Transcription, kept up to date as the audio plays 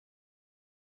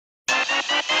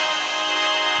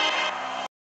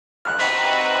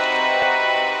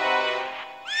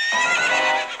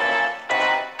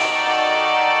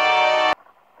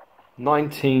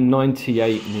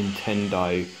1998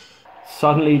 Nintendo.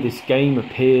 Suddenly this game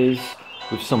appears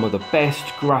with some of the best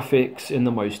graphics in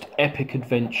the most epic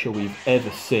adventure we've ever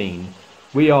seen.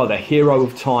 We are the hero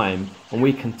of time and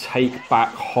we can take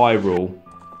back Hyrule.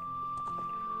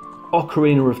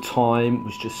 Ocarina of Time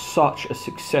was just such a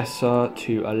successor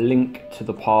to A Link to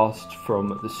the Past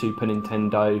from the Super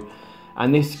Nintendo,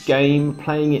 and this game,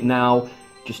 playing it now,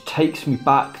 just takes me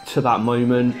back to that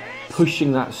moment,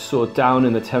 pushing that sword down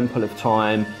in the Temple of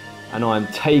Time, and I'm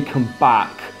taken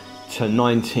back to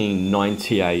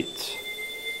 1998.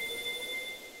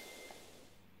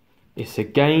 It's a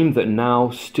game that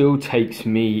now still takes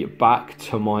me back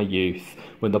to my youth,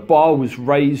 when the bar was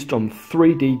raised on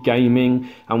 3D gaming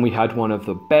and we had one of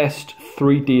the best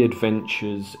 3D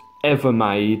adventures ever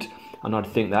made, and I'd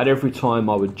think that every time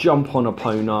I would jump on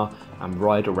Epona and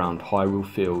ride around Hyrule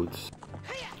Fields.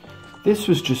 This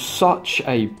was just such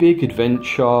a big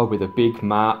adventure with a big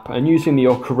map, and using the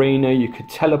Ocarina you could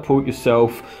teleport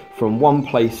yourself from one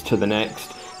place to the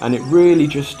next, and it really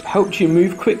just helped you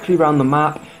move quickly around the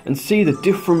map and see the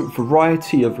different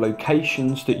variety of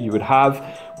locations that you would have,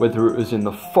 whether it was in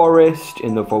the forest,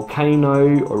 in the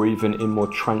volcano, or even in more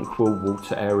tranquil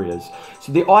water areas.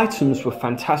 So the items were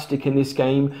fantastic in this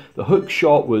game. The hook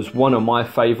shot was one of my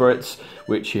favourites,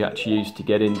 which you had to use to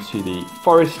get into the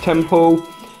forest temple.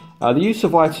 The use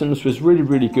of items was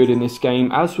really good in this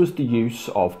game, as was the use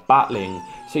of battling.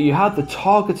 So you had the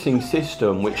targeting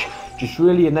system, which just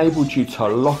really enabled you to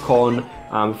lock on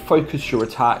and focus your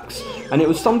attacks, and it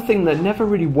was something that never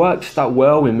really worked that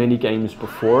well in many games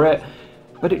before it,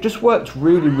 but it just worked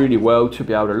really well to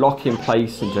be able to lock in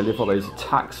place and deliver those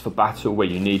attacks for battle where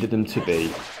you needed them to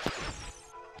be.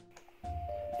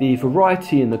 The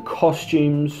variety in the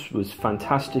costumes was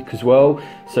fantastic as well,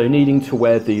 so needing to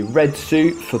wear the red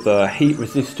suit for the heat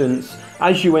resistance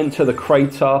as you enter the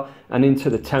crater and into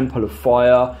the Temple of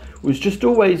Fire was just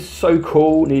always so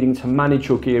cool, needing to manage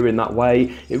your gear in that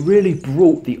way. It really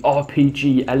brought the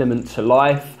RPG element to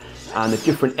life and the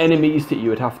different enemies that you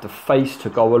would have to face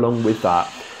to go along with that.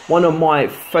 One of my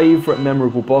favourite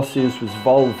memorable bosses was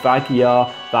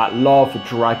Volvagia, that lava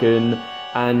dragon,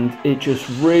 and it just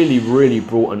really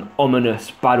brought an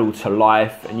ominous battle to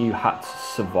life and you had to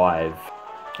survive.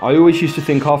 I always used to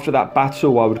think after that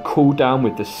battle I would cool down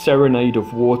with the Serenade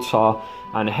of Water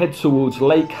and head towards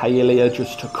Lake Hylia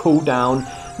just to cool down,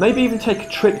 maybe even take a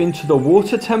trip into the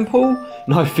Water Temple.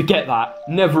 No, forget that,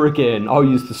 never again. I'll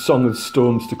use the Song of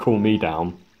Storms to cool me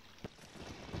down.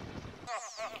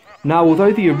 Now,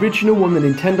 although the original on the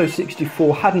Nintendo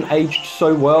 64 hadn't aged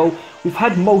so well, we've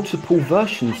had multiple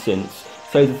versions since.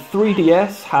 So the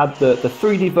 3DS had the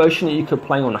 3D version that you could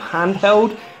play on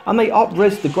handheld, and they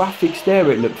up-res the graphics there.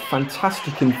 It looked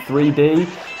fantastic in 3D,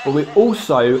 but we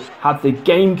also had the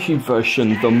Gamecube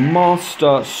version, the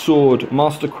Master Sword,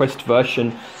 Master Quest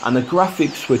version, and the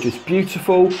graphics were just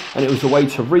beautiful, and it was a way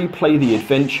to replay the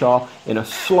adventure in a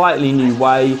slightly new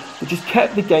way. It just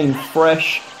kept the game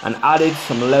fresh and added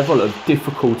some level of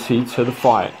difficulty to the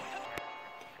fight.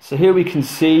 So here we can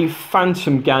see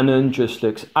Phantom Ganon just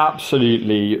looks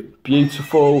absolutely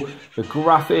beautiful. The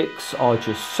graphics are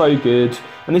just so good.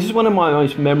 And this is one of my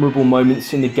most memorable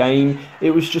moments in the game.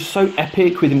 It was just so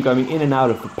epic with him going in and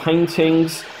out of the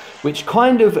paintings, which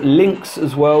kind of links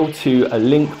as well to A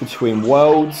Link Between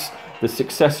Worlds, the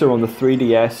successor on the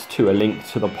 3DS to A Link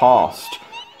to the Past.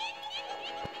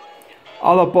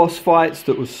 Other boss fights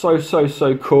that was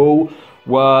so cool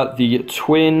were the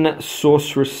twin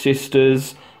sorceress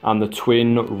sisters and the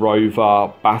twin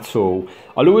rover battle.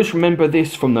 I'll always remember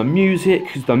this from the music,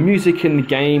 because the music in the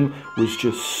game was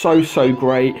just so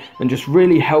great and just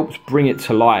really helped bring it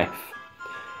to life.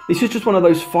 This is just one of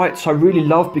those fights I really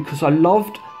loved because I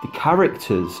loved the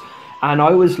characters, and I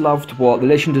always loved what The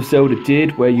Legend of Zelda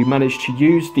did, where you managed to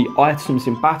use the items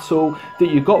in battle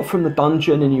that you got from the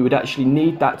dungeon, and you would actually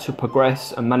need that to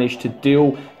progress and manage to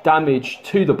deal damage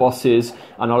to the bosses.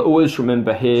 And I'll always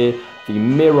remember here the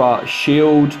mirror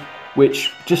shield,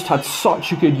 which just had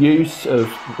such a good use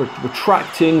of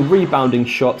retracting, rebounding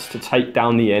shots to take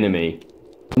down the enemy.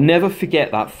 I'll never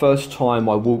forget that first time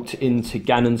I walked into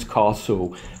Ganon's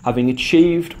castle, having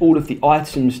achieved all of the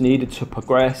items needed to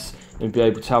progress and be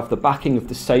able to have the backing of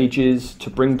the sages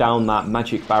to bring down that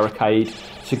magic barricade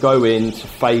to go in to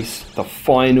face the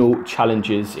final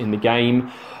challenges in the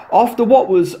game. After what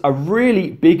was a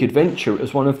really big adventure, it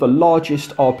was one of the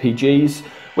largest RPGs,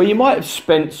 where you might have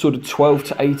spent sort of 12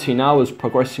 to 18 hours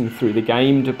progressing through the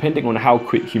game, depending on how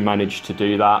quick you managed to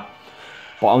do that.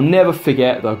 But I'll never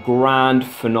forget the grand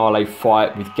finale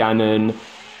fight with Ganon.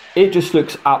 It just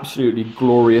looks absolutely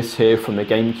glorious here from the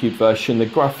Gamecube version. The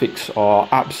graphics are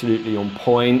absolutely on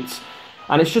point.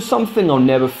 And it's just something I'll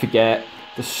never forget.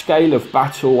 The scale of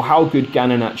battle, how good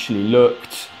Ganon actually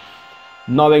looked,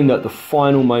 knowing that the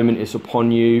final moment is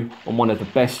upon you on one of the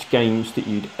best games that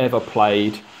you'd ever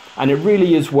played. And it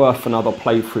really is worth another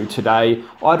playthrough today.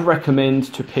 I'd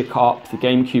recommend to pick up the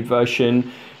Gamecube version.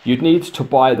 You'd need to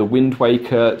buy the Wind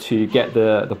Waker to get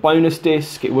the bonus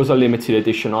disc. It was a limited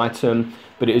edition item,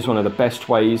 but it is one of the best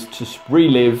ways to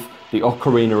relive the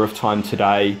Ocarina of Time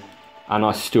today, and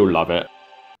I still love it.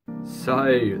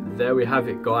 So there we have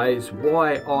it, guys.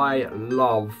 Why I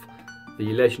love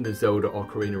the Legend of Zelda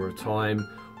Ocarina of Time.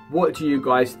 What do you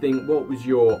guys think? What was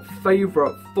your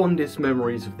favourite, fondest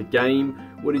memories of the game?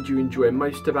 What did you enjoy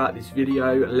most about this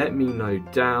video? Let me know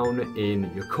down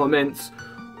in your comments.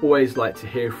 Always like to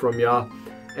hear from ya.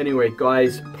 Anyway,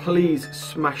 guys, please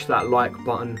smash that like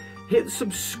button. Hit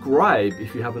subscribe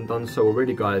if you haven't done so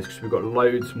already, guys, because we've got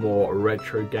loads more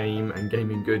retro game and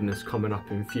gaming goodness coming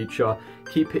up in future.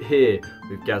 Keep it here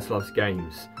with Gaz Loves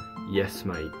Games. Yes,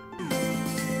 mate.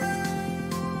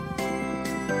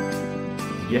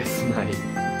 Yes,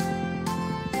 mate.